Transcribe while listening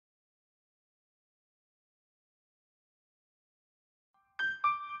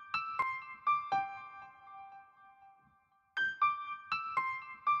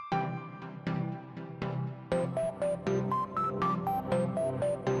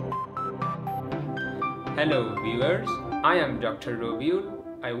Hello viewers, I am Dr. Rabiul.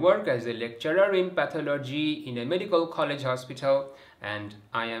 I work as a lecturer in pathology in a medical college hospital, and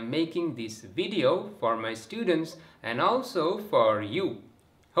I am making this video for my students and also for you.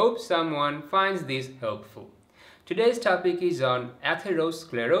 Hope someone finds this helpful. Today's topic is on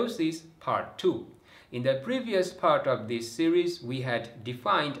atherosclerosis part 2. In the previous part of this series, we had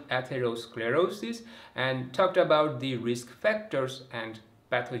defined atherosclerosis and talked about the risk factors and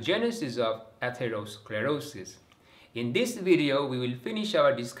pathogenesis of atherosclerosis. In this video, we will finish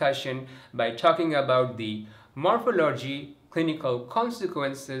our discussion by talking about the morphology, clinical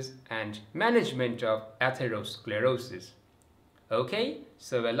consequences, and management of atherosclerosis. Okay,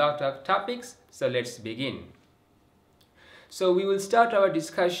 so a lot of topics, so let's begin. So we will start our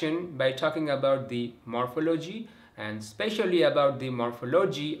discussion by talking about the morphology and especially about the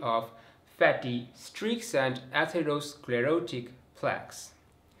morphology of fatty streaks and atherosclerotic plaques.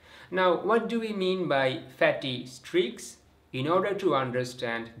 Now, what do we mean by fatty streaks? In order to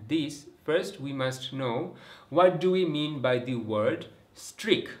understand this, first we must know what do we mean by the word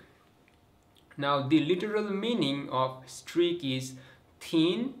streak. Now, the literal meaning of streak is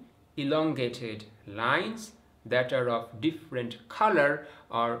thin, elongated lines that are of different color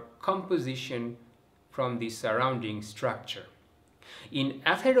or composition from the surrounding structure. In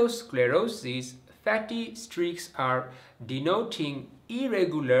atherosclerosis, fatty streaks are denoting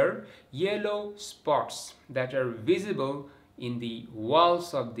irregular yellow spots that are visible in the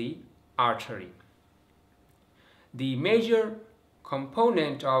walls of the artery. The major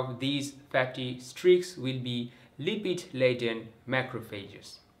component of these fatty streaks will be lipid-laden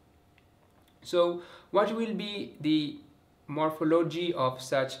macrophages. So, what will be the morphology of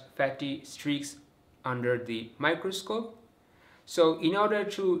such fatty streaks under the microscope? So, in order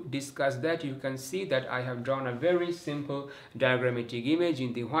to discuss that, you can see that I have drawn a very simple diagrammatic image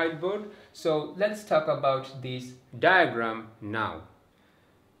in the whiteboard. So, let's talk about this diagram now.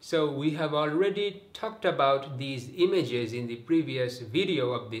 So, we have already talked about these images in the previous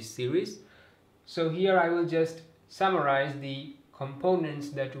video of this series. So, here I will just summarize the components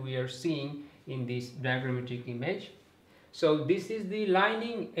that we are seeing in this diagrammatic image. So this is the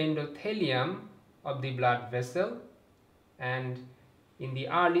lining endothelium of the blood vessel, and in the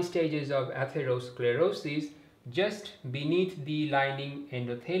early stages of atherosclerosis, just beneath the lining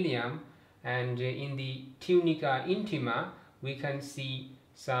endothelium and in the tunica intima, we can see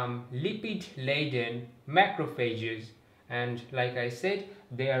some lipid-laden macrophages, and like I said,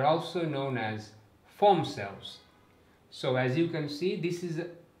 they are also known as foam cells. So as you can see, this is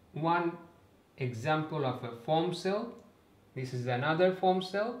one example of a foam cell. This is another foam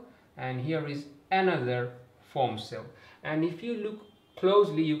cell, and here is another foam cell. And if you look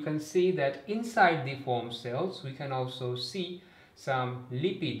closely, you can see that inside the foam cells we can also see some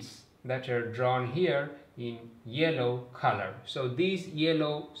lipids that are drawn here in yellow color. So these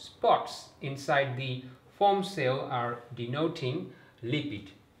yellow spots inside the foam cell are denoting lipid.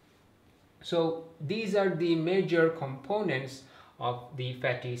 So these are the major components of the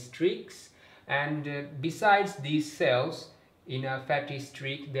fatty streaks. And besides these cells, in a fatty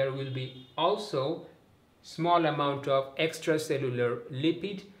streak there will be also small amount of extracellular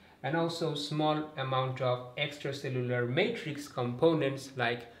lipid and also small amount of extracellular matrix components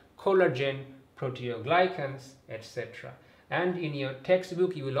like collagen, proteoglycans, etc. And in your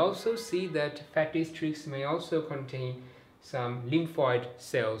textbook you will also see that fatty streaks may also contain some lymphoid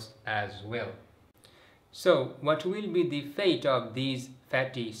cells as well. So what will be the fate of these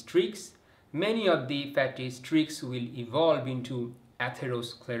fatty streaks? Many of the fatty streaks will evolve into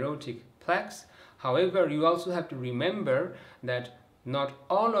atherosclerotic plaques. However, you also have to remember that not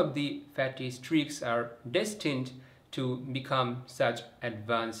all of the fatty streaks are destined to become such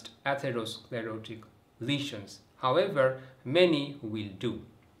advanced atherosclerotic lesions. However, many will do.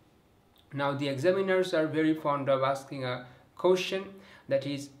 Now, the examiners are very fond of asking a question, that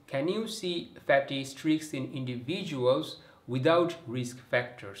is, can you see fatty streaks in individuals without risk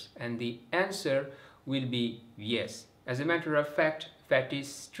factors? And the answer will be yes. As a matter of fact, fatty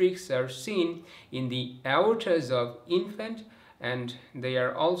streaks are seen in the aortas of infant, and they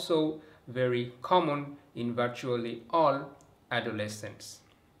are also very common in virtually all adolescents.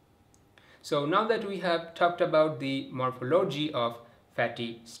 So now that we have talked about the morphology of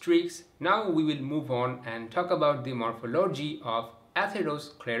fatty streaks, now we will move on and talk about the morphology of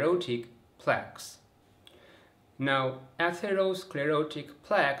atherosclerotic plaques. Now, atherosclerotic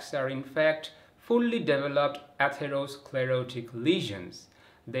plaques are in fact fully developed atherosclerotic lesions.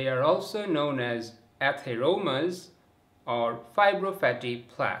 They are also known as atheromas or fibrofatty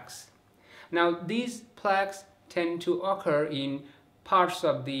plaques. Now, these plaques tend to occur in parts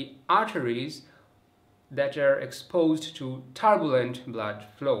of the arteries that are exposed to turbulent blood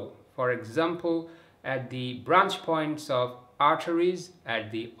flow. For example, at the branch points of arteries,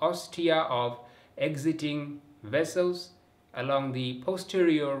 at the ostia of exiting vessels, along the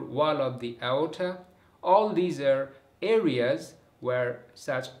posterior wall of the aorta. All these are areas where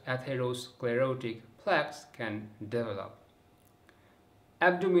such atherosclerotic plaques can develop.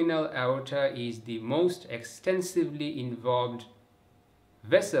 Abdominal aorta is the most extensively involved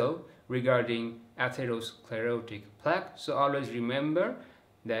vessel regarding atherosclerotic plaque. So always remember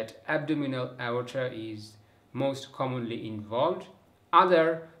that abdominal aorta is most commonly involved.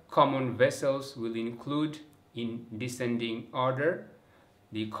 Other common vessels will include, in descending order,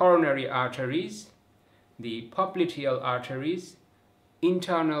 the coronary arteries, the popliteal arteries,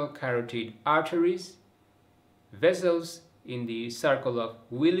 internal carotid arteries, vessels in the circle of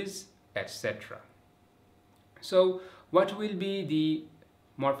Willis, etc. So what will be the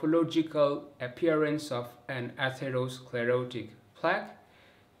morphological appearance of an atherosclerotic plaque?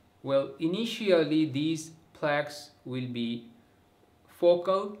 Well, initially these plaques will be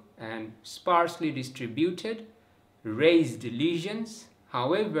focal and sparsely distributed, raised lesions.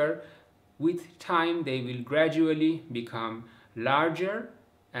 However, with time they will gradually become larger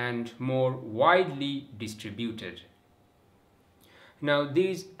and more widely distributed. Now,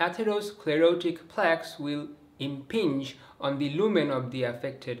 these atherosclerotic plaques will impinge on the lumen of the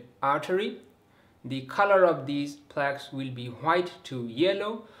affected artery. The color of these plaques will be white to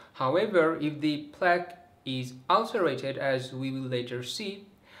yellow. However, if the plaque is ulcerated, as we will later see,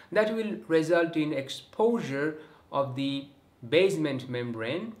 that will result in exposure of the basement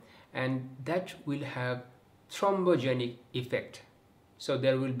membrane, and that will have thrombogenic effect. So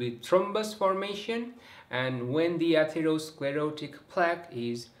there will be thrombus formation, and when the atherosclerotic plaque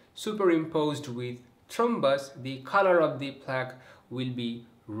is superimposed with thrombus, the color of the plaque will be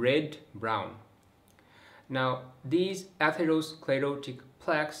red-brown. Now, these atherosclerotic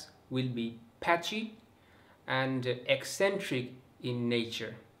plaques will be patchy and eccentric in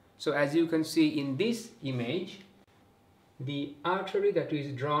nature. So as you can see in this image, the artery that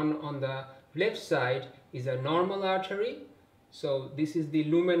is drawn on the left side is a normal artery. So this is the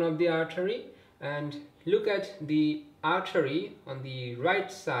lumen of the artery, and look at the artery on the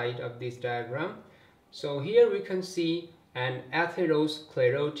right side of this diagram. So here we can see an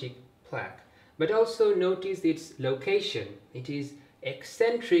atherosclerotic plaque, but also notice its location. It is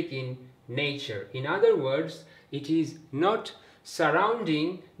eccentric in nature. In other words, it is not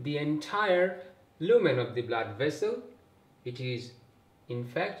surrounding the entire lumen of the blood vessel. It is in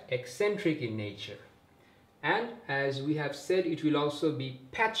fact eccentric in nature. And as we have said, it will also be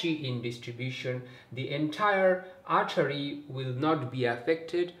patchy in distribution. The entire artery will not be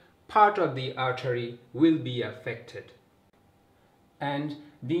affected. Part of the artery will be affected. And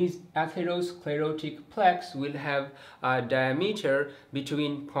these atherosclerotic plaques will have a diameter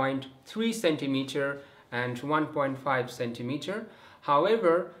between 0.3 centimeter and 1.5 centimeter.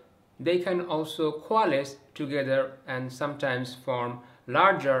 However, they can also coalesce together and sometimes form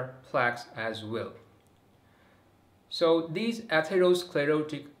larger plaques as well. So these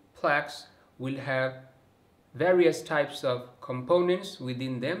atherosclerotic plaques will have various types of components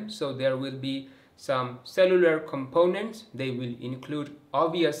within them. So there will be some cellular components. They will include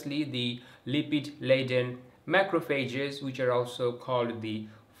obviously the lipid-laden macrophages, which are also called the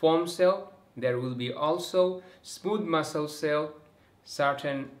foam cell. There will be also smooth muscle cell,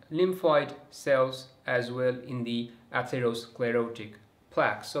 certain lymphoid cells as well in the atherosclerotic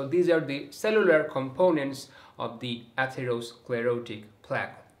plaque. So these are the cellular components of the atherosclerotic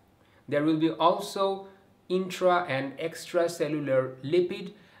plaque. There will be also intra and extracellular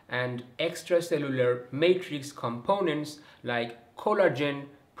lipid and extracellular matrix components like collagen,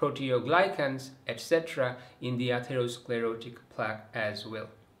 proteoglycans, etc. in the atherosclerotic plaque as well.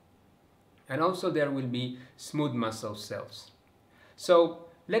 And also there will be smooth muscle cells. So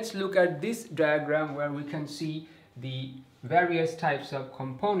let's look at this diagram where we can see the various types of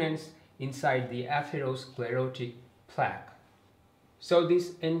components inside the atherosclerotic plaque. So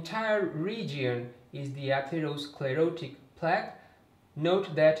this entire region is the atherosclerotic plaque.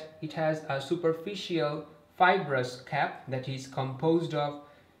 Note that it has a superficial fibrous cap that is composed of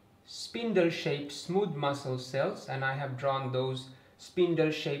spindle-shaped smooth muscle cells, and I have drawn those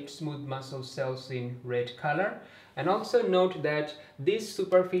spindle-shaped smooth muscle cells in red color. And also note that this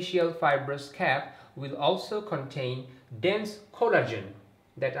superficial fibrous cap will also contain dense collagen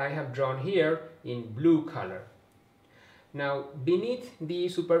that I have drawn here in blue color. Now, beneath the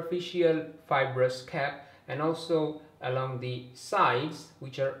superficial fibrous cap and also along the sides,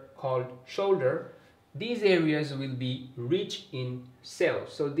 which are called shoulder, these areas will be rich in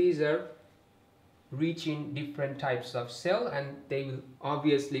cells. So these are rich in different types of cell, and they will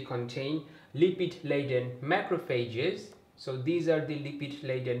obviously contain lipid-laden macrophages. So these are the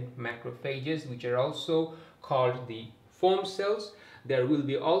lipid-laden macrophages, which are also called the foam cells. There will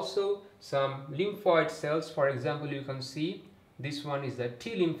be also some lymphoid cells. For example, you can see this one is the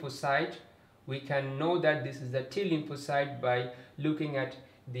T lymphocyte. We can know that this is the T lymphocyte by looking at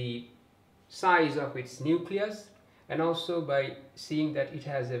the size of its nucleus, and also by seeing that it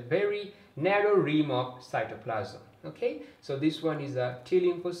has a very narrow rim of cytoplasm. Okay, so this one is a T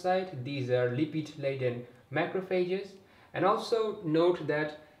lymphocyte. These are lipid-laden macrophages. And also note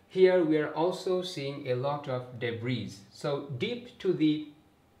that here we are also seeing a lot of debris. So deep to the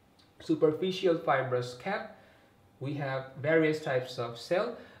superficial fibrous cap, we have various types of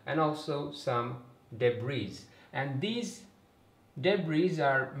cell and also some debris. And these debris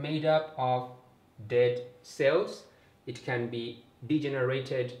are made up of dead cells. It can be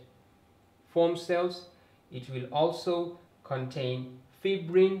degenerated foam cells. It will also contain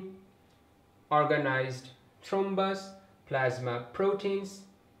fibrin, organized thrombus, plasma proteins,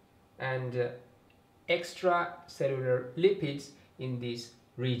 and extracellular lipids in this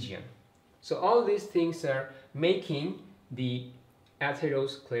region. So all these things are making the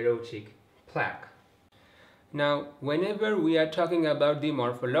atherosclerotic plaque. Now, whenever we are talking about the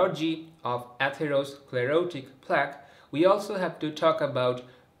morphology of atherosclerotic plaque, we also have to talk about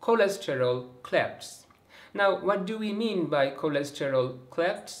cholesterol clefts. Now, what do we mean by cholesterol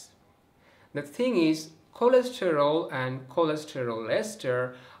clefts? The thing is, cholesterol and cholesterol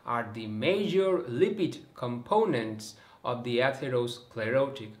ester are the major lipid components of the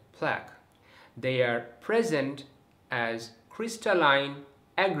atherosclerotic plaque. They are present as crystalline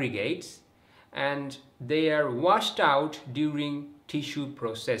aggregates, and they are washed out during tissue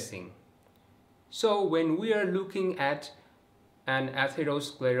processing. So when we are looking at an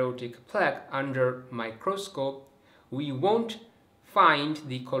atherosclerotic plaque under microscope, we won't find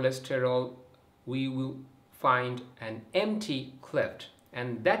the cholesterol, we will find an empty cleft,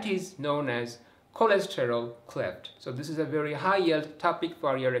 and that is known as cholesterol cleft. So this is a very high yield topic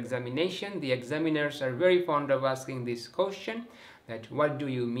for your examination. The examiners are very fond of asking this question, that what do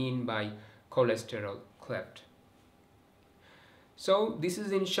you mean by cholesterol cleft? So this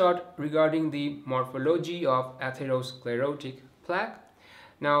is in short regarding the morphology of atherosclerotic plaque.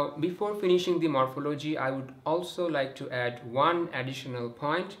 Now, before finishing the morphology, I would also like to add one additional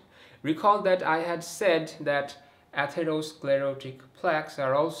point. Recall that I had said that atherosclerotic plaques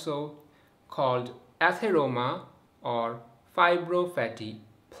are also called atheroma or fibrofatty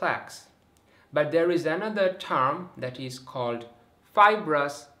plaques. But there is another term that is called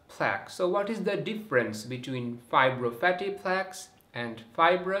fibrous plaque. So what is the difference between fibrofatty plaques and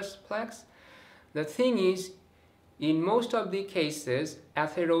fibrous plaques? The thing is, in most of the cases,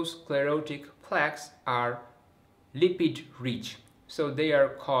 atherosclerotic plaques are lipid rich. So they are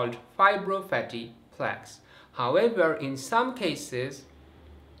called fibrofatty plaques. However, in some cases,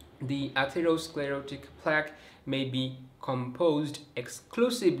 the atherosclerotic plaque may be composed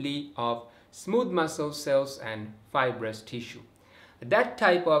exclusively of smooth muscle cells and fibrous tissue. That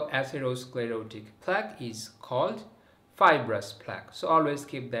type of atherosclerotic plaque is called fibrous plaque. So always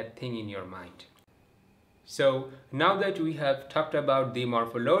keep that thing in your mind. So now that we have talked about the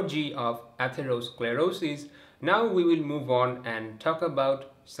morphology of atherosclerosis, now we will move on and talk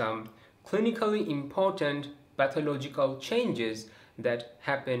about some clinically important pathological changes that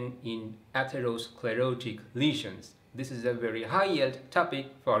happen in atherosclerotic lesions. This is a very high-yield topic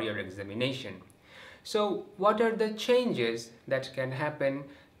for your examination. So what are the changes that can happen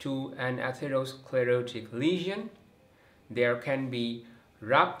to an atherosclerotic lesion? There can be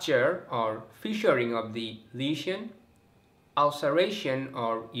rupture or fissuring of the lesion, ulceration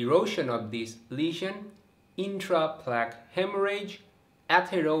or erosion of this lesion, intraplaque hemorrhage,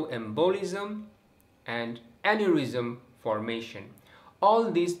 atheroembolism, and aneurysm formation.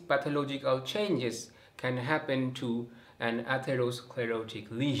 All these pathological changes can happen to an atherosclerotic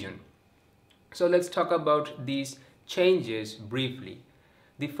lesion. So let's talk about these changes briefly.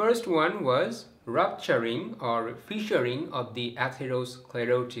 The first one was rupturing or fissuring of the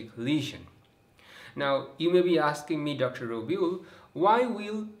atherosclerotic lesion. Now, you may be asking me, Dr. Rabiul, why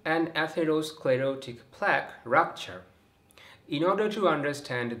will an atherosclerotic plaque rupture? In order to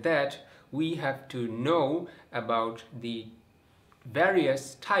understand that, we have to know about the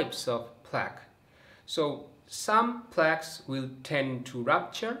various types of plaque. So some plaques will tend to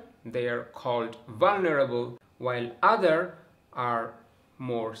rupture. They are called vulnerable, while others are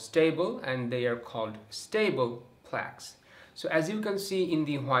more stable and they are called stable plaques. So as you can see in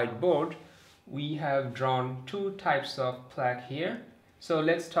the whiteboard, we have drawn two types of plaque here. So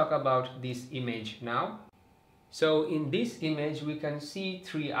let's talk about this image now. So in this image we can see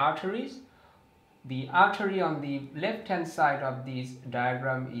three arteries. The artery on the left hand side of this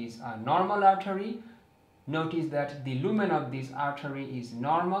diagram is a normal artery. Notice that the lumen of this artery is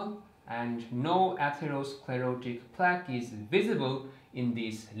normal and no atherosclerotic plaque is visible in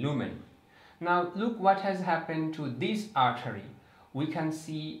this lumen. Now look what has happened to this artery. We can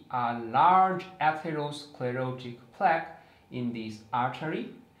see a large atherosclerotic plaque in this artery,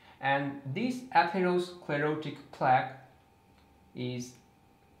 and this atherosclerotic plaque is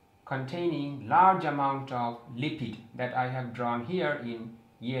containing large amount of lipid that I have drawn here in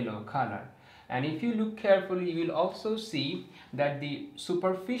yellow color. And if you look carefully, you will also see that the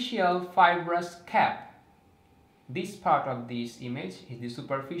superficial fibrous cap, this part of this image is the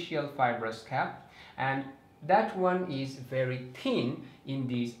superficial fibrous cap, and that one is very thin in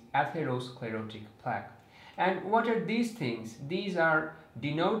this atherosclerotic plaque. And what are these things? These are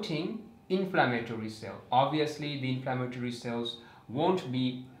denoting inflammatory cell. Obviously the inflammatory cells won't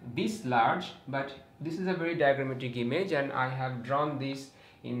be this large, but this is a very diagrammatic image and I have drawn this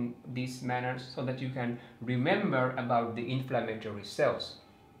in this manner so that you can remember about the inflammatory cells.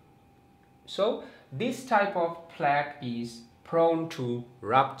 So this type of plaque is prone to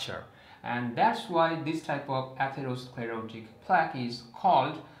rupture, and that's why this type of atherosclerotic plaque is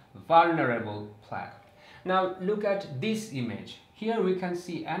called vulnerable plaque. Now look at this image. Here we can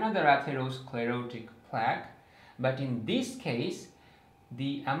see another atherosclerotic plaque, but in this case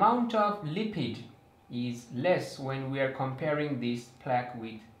the amount of lipid is less when we are comparing this plaque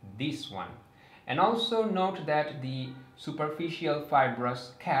with this one. And also note that the superficial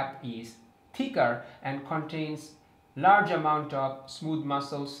fibrous cap is thicker and contains large amount of smooth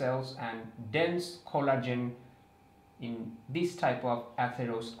muscle cells and dense collagen in this type of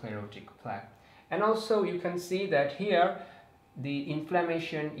atherosclerotic plaque. And also you can see that here the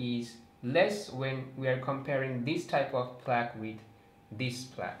inflammation is less when we are comparing this type of plaque with this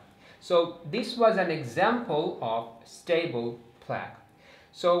plaque. So this was an example of stable plaque.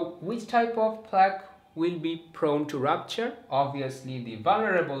 So which type of plaque will be prone to rupture? Obviously the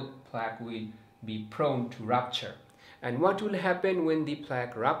vulnerable plaque will be prone to rupture. And what will happen when the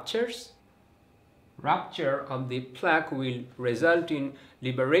plaque ruptures? Rupture of the plaque will result in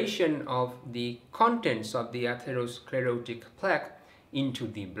liberation of the contents of the atherosclerotic plaque into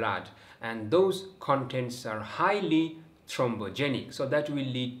the blood, and those contents are highly thrombogenic, so that will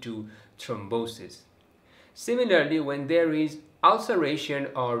lead to thrombosis. Similarly, when there is ulceration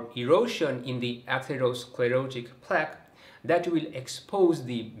or erosion in the atherosclerotic plaque, that will expose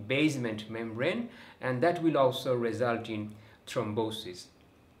the basement membrane, and that will also result in thrombosis.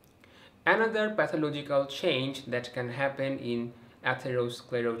 Another pathological change that can happen in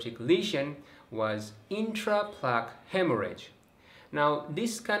atherosclerotic lesion was intraplaque hemorrhage. Now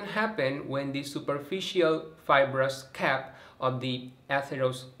this can happen when the superficial fibrous cap of the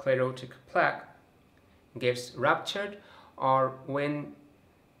atherosclerotic plaque gets ruptured, or when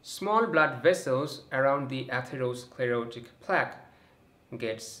small blood vessels around the atherosclerotic plaque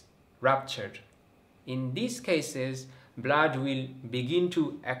gets ruptured. In these cases, blood will begin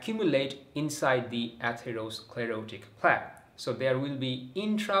to accumulate inside the atherosclerotic plaque. So there will be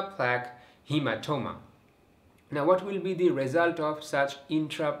intraplaque hematoma. Now what will be the result of such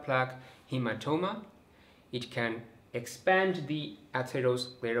intraplaque hematoma? It can expand the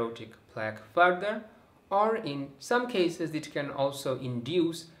atherosclerotic plaque further, or in some cases it can also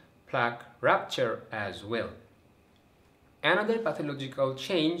induce plaque rupture as well. Another pathological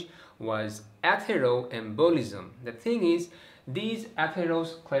change was atheroembolism. The thing is, these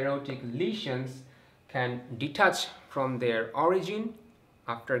atherosclerotic lesions can detach from their origin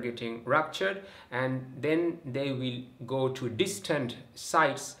after getting ruptured, and then they will go to distant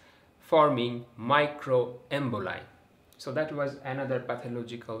sites forming microemboli. So that was another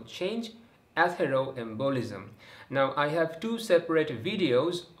pathological change, atheroembolism. Now I have two separate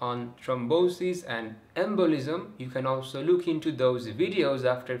videos on thrombosis and embolism. You can also look into those videos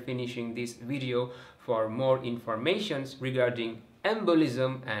after finishing this video for more information regarding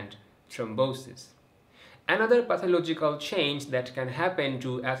embolism and thrombosis. Another pathological change that can happen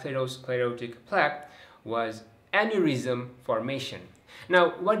to atherosclerotic plaque was aneurysm formation.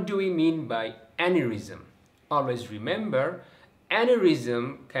 Now what do we mean by aneurysm? Always remember,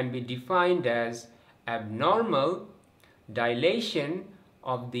 aneurysm can be defined as abnormal dilation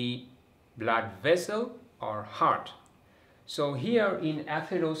of the blood vessel or heart. So here in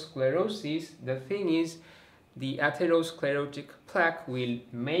atherosclerosis, the thing is, the atherosclerotic plaque will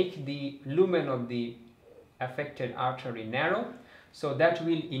make the lumen of the affected artery narrow, So that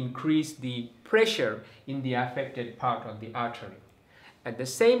will increase the pressure in the affected part of the artery. At the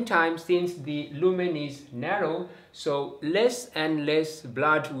same time, since the lumen is narrow, so less and less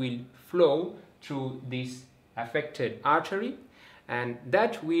blood will flow through this affected artery, and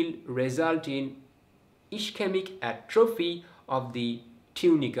that will result in ischemic atrophy of the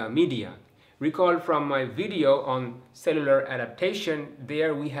tunica media. Recall from my video on cellular adaptation,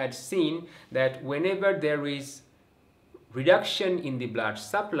 there we had seen that whenever there is reduction in the blood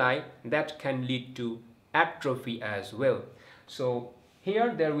supply, that can lead to atrophy as well. So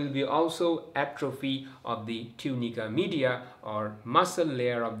here there will be also atrophy of the tunica media or muscle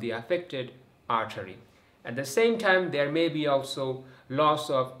layer of the affected artery. At the same time, there may be also loss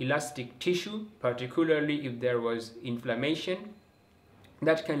of elastic tissue, particularly if there was inflammation.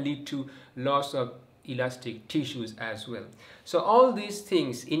 That can lead to loss of elastic tissues as well. So all these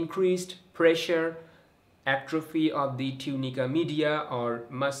things, increased pressure, atrophy of the tunica media or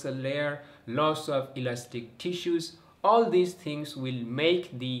muscle layer, loss of elastic tissues, all these things will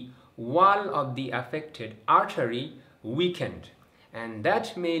make the wall of the affected artery weakened, and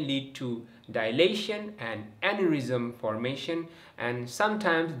that may lead to dilation and aneurysm formation, and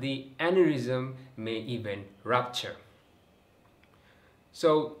sometimes the aneurysm may even rupture.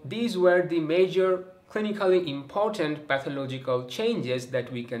 So these were the major clinically important pathological changes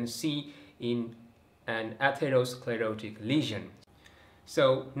that we can see in an atherosclerotic lesion.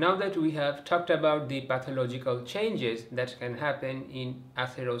 So now that we have talked about the pathological changes that can happen in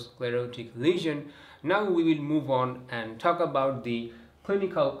atherosclerotic lesion, now we will move on and talk about the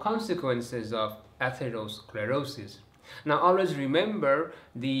clinical consequences of atherosclerosis. Now always remember,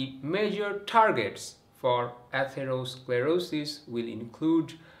 the major targets for atherosclerosis will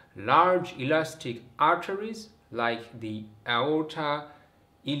include large elastic arteries like the aorta,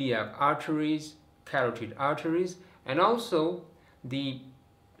 iliac arteries, carotid arteries, and also the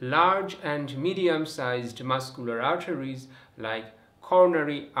large and medium-sized muscular arteries like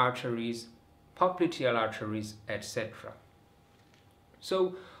coronary arteries, popliteal arteries, etc.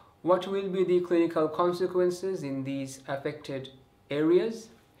 So what will be the clinical consequences in these affected areas?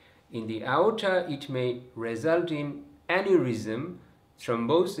 In the aorta, it may result in aneurysm,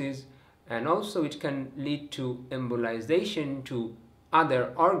 thrombosis, and also it can lead to embolization to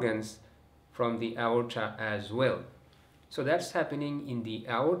other organs from the aorta as well. So that's happening in the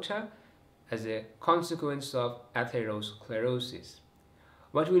aorta as a consequence of atherosclerosis.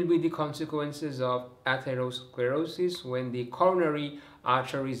 What will be the consequences of atherosclerosis when the coronary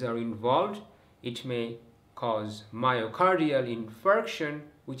arteries are involved? It may cause myocardial infarction,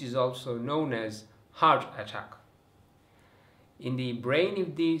 which is also known as heart attack. In the brain,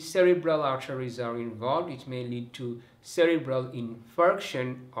 if the cerebral arteries are involved, it may lead to cerebral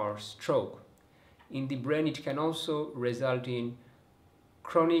infarction or stroke. In the brain, it can also result in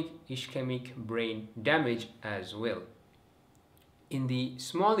chronic ischemic brain damage as well. In the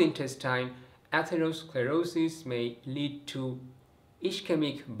small intestine, atherosclerosis may lead to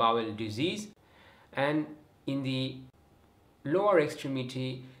ischemic bowel disease, and in the lower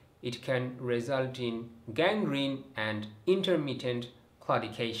extremity, it can result in gangrene and intermittent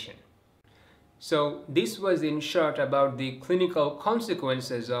claudication. So this was in short about the clinical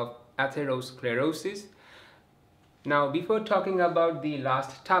consequences of atherosclerosis. Now, before talking about the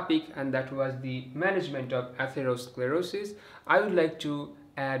last topic, and that was the management of atherosclerosis, I would like to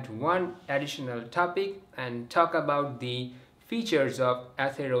add one additional topic and talk about the features of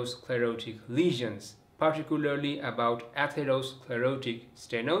atherosclerotic lesions, particularly about atherosclerotic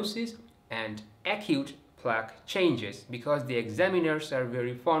stenosis and acute plaque changes, because the examiners are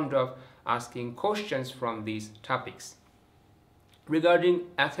very fond of asking questions from these topics. Regarding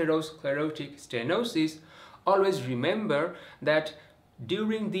atherosclerotic stenosis, always remember that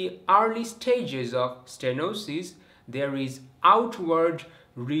during the early stages of stenosis, there is outward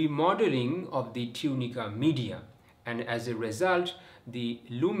remodeling of the tunica media, and as a result, the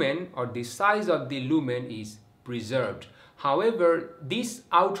lumen or the size of the lumen is preserved. However, this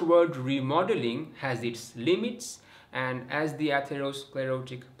outward remodeling has its limits, and as the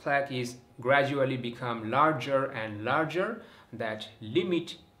atherosclerotic plaque is gradually become larger and larger, that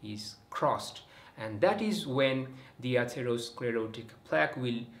limit is crossed, and that is when the atherosclerotic plaque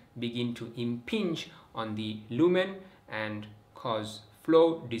will begin to impinge on the lumen and cause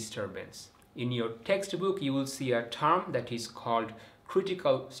flow disturbance. In your textbook, you will see a term that is called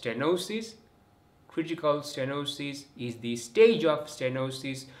critical stenosis. Critical stenosis is the stage of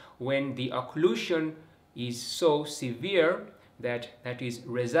stenosis when the occlusion is so severe that is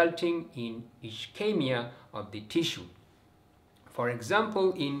resulting in ischemia of the tissue. For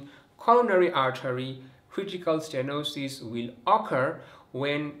example, in coronary artery, critical stenosis will occur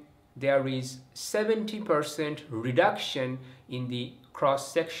when there is 70% reduction in the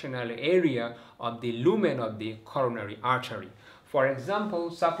cross-sectional area of the lumen of the coronary artery. For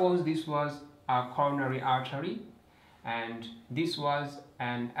example, suppose this was a coronary artery and this was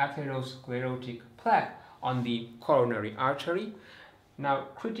an atherosclerotic plaque on the coronary artery. Now,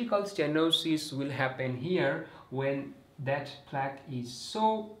 critical stenosis will happen here when that plaque is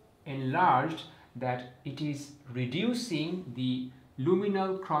so enlarged that it is reducing the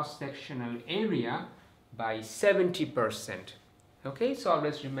luminal cross-sectional area by 70%. Okay, so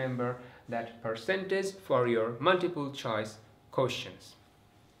always remember that percentage for your multiple choice questions.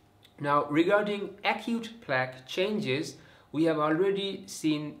 Now, regarding acute plaque changes, we have already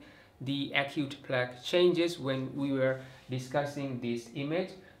seen the acute plaque changes when we were discussing this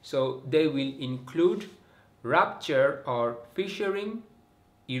image. So they will include rupture or fissuring,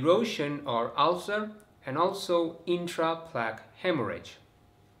 erosion or ulcer, and also intraplaque hemorrhage.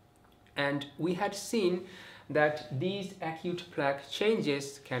 And we had seen that these acute plaque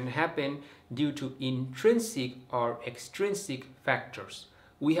changes can happen due to intrinsic or extrinsic factors.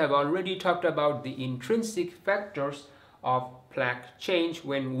 We have already talked about the intrinsic factors of plaque change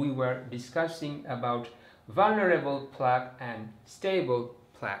when we were discussing about vulnerable plaque and stable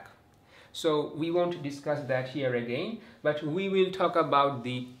plaque. So we won't discuss that here again, but we will talk about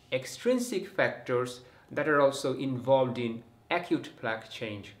the extrinsic factors that are also involved in acute plaque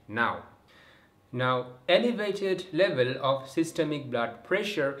change now. Now, elevated level of systemic blood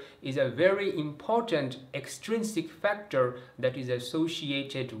pressure is a very important extrinsic factor that is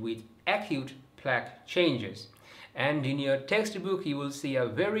associated with acute plaque changes. And in your textbook, you will see a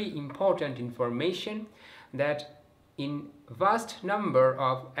very important information that in vast number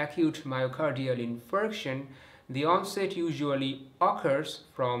of acute myocardial infarction, the onset usually occurs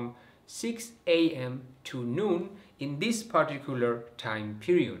from 6 a.m. to noon in this particular time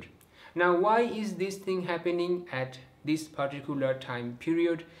period. Now, why is this thing happening at this particular time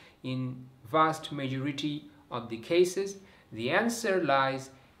period in vast majority of the cases? The answer lies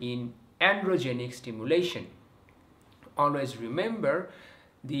in androgenic stimulation. Always remember,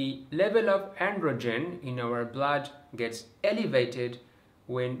 the level of androgen in our blood gets elevated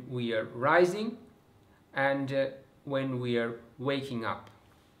when we are rising and when we are waking up.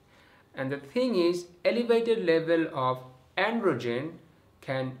 And the thing is, elevated level of androgen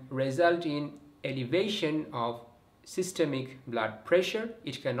can result in elevation of systemic blood pressure.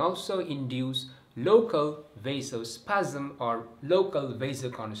 It can also induce local vasospasm or local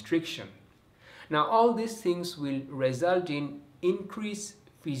vasoconstriction. Now, all these things will result in increased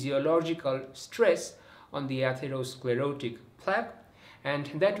physiological stress on the atherosclerotic plaque, and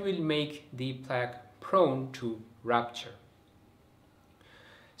that will make the plaque prone to rupture.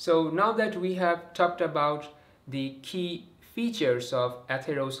 So now that we have talked about the key features of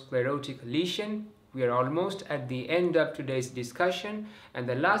atherosclerotic lesion, we are almost at the end of today's discussion, and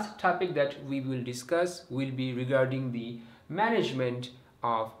the last topic that we will discuss will be regarding the management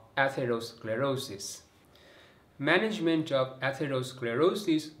of atherosclerosis. Management of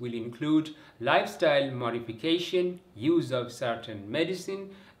atherosclerosis will include lifestyle modification, use of certain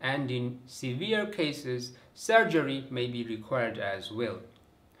medicine, and in severe cases, surgery may be required as well.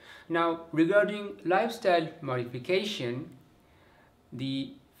 Now, regarding lifestyle modification,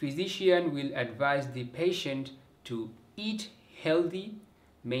 the physician will advise the patient to eat healthy,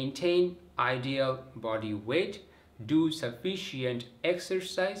 maintain ideal body weight, do sufficient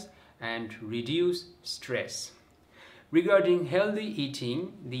exercise, and reduce stress. Regarding healthy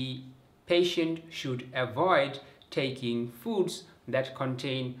eating, the patient should avoid taking foods that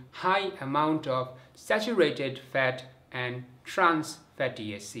contain high amount of saturated fat and trans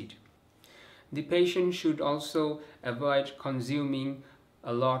fatty acid. The patient should also avoid consuming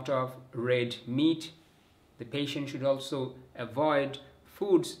a lot of red meat. The patient should also avoid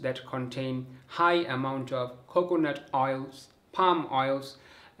foods that contain high amount of coconut oils, palm oils,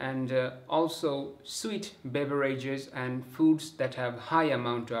 and also sweet beverages and foods that have high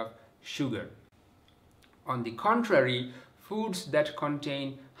amount of sugar. On the contrary, foods that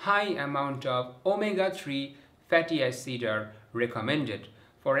contain high amount of omega-3 fatty acid are recommended.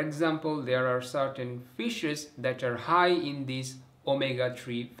 For example, there are certain fishes that are high in this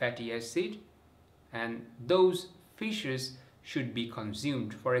omega-3 fatty acid, and those fishes should be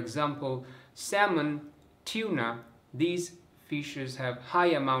consumed. For example, salmon, tuna, these fishes have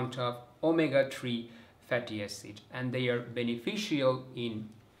high amount of omega-3 fatty acid, and they are beneficial in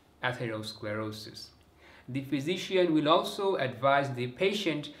atherosclerosis. The physician will also advise the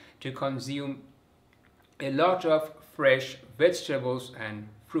patient to consume a lot of fresh vegetables and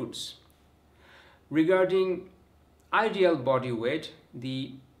fruits. Regarding ideal body weight,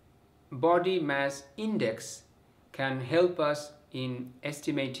 the body mass index can help us in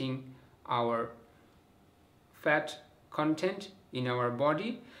estimating our fat content in our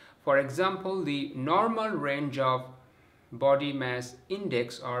body. For example, the normal range of body mass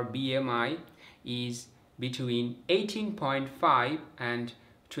index or BMI is between 18.5 and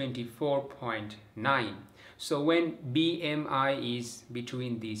 24.9. So when BMI is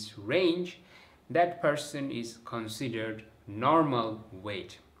between this range, that person is considered normal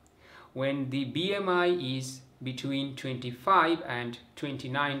weight. When the BMI is between 25 and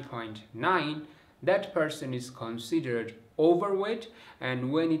 29.9, that person is considered overweight,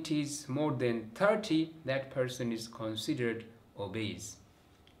 and when it is more than 30, that person is considered obese.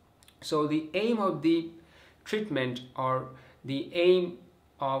 So the aim of the treatment or the aim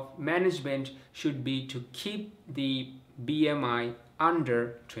of management should be to keep the BMI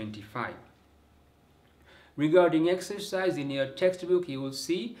under 25. Regarding exercise, in your textbook you will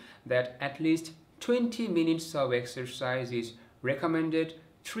see that at least 20 minutes of exercise is recommended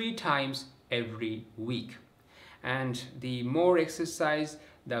 3 times every week. And the more exercise,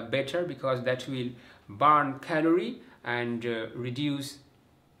 the better, because that will burn calorie and reduce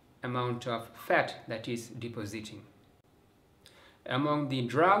amount of fat that is depositing. Among the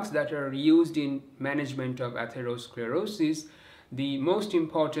drugs that are used in management of atherosclerosis, the most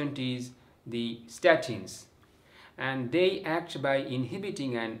important is the statins, and they act by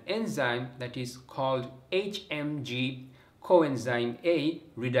inhibiting an enzyme that is called HMG coenzyme A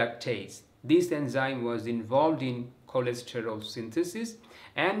reductase. This enzyme was involved in cholesterol synthesis,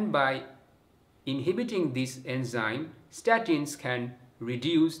 and by inhibiting this enzyme, statins can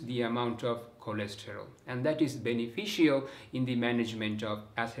reduce the amount of cholesterol, and that is beneficial in the management of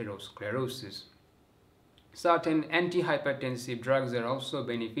atherosclerosis. Certain antihypertensive drugs are also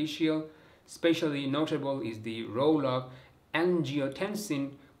beneficial. Especially notable is the role of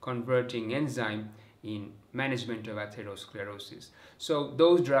angiotensin converting enzyme in management of atherosclerosis. So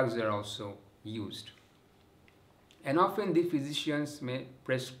those drugs are also used. And often the physicians may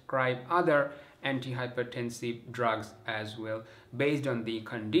prescribe other antihypertensive drugs as well, based on the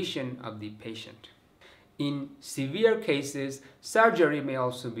condition of the patient. In severe cases, surgery may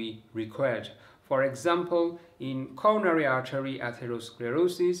also be required. For example, in coronary artery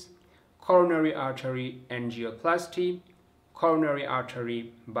atherosclerosis, coronary artery angioplasty, coronary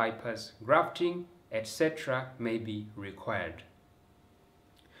artery bypass grafting, etc. may be required.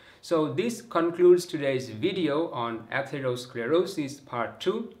 So this concludes today's video on atherosclerosis part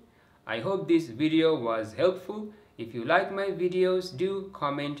 2. I hope this video was helpful. If you like my videos, do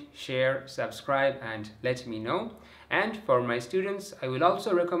comment, share, subscribe, and let me know. And for my students, I will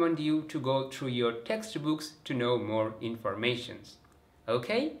also recommend you to go through your textbooks to know more information.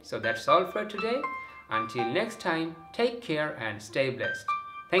 Okay, so that's all for today. Until next time, take care and stay blessed.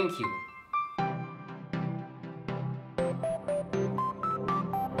 Thank you.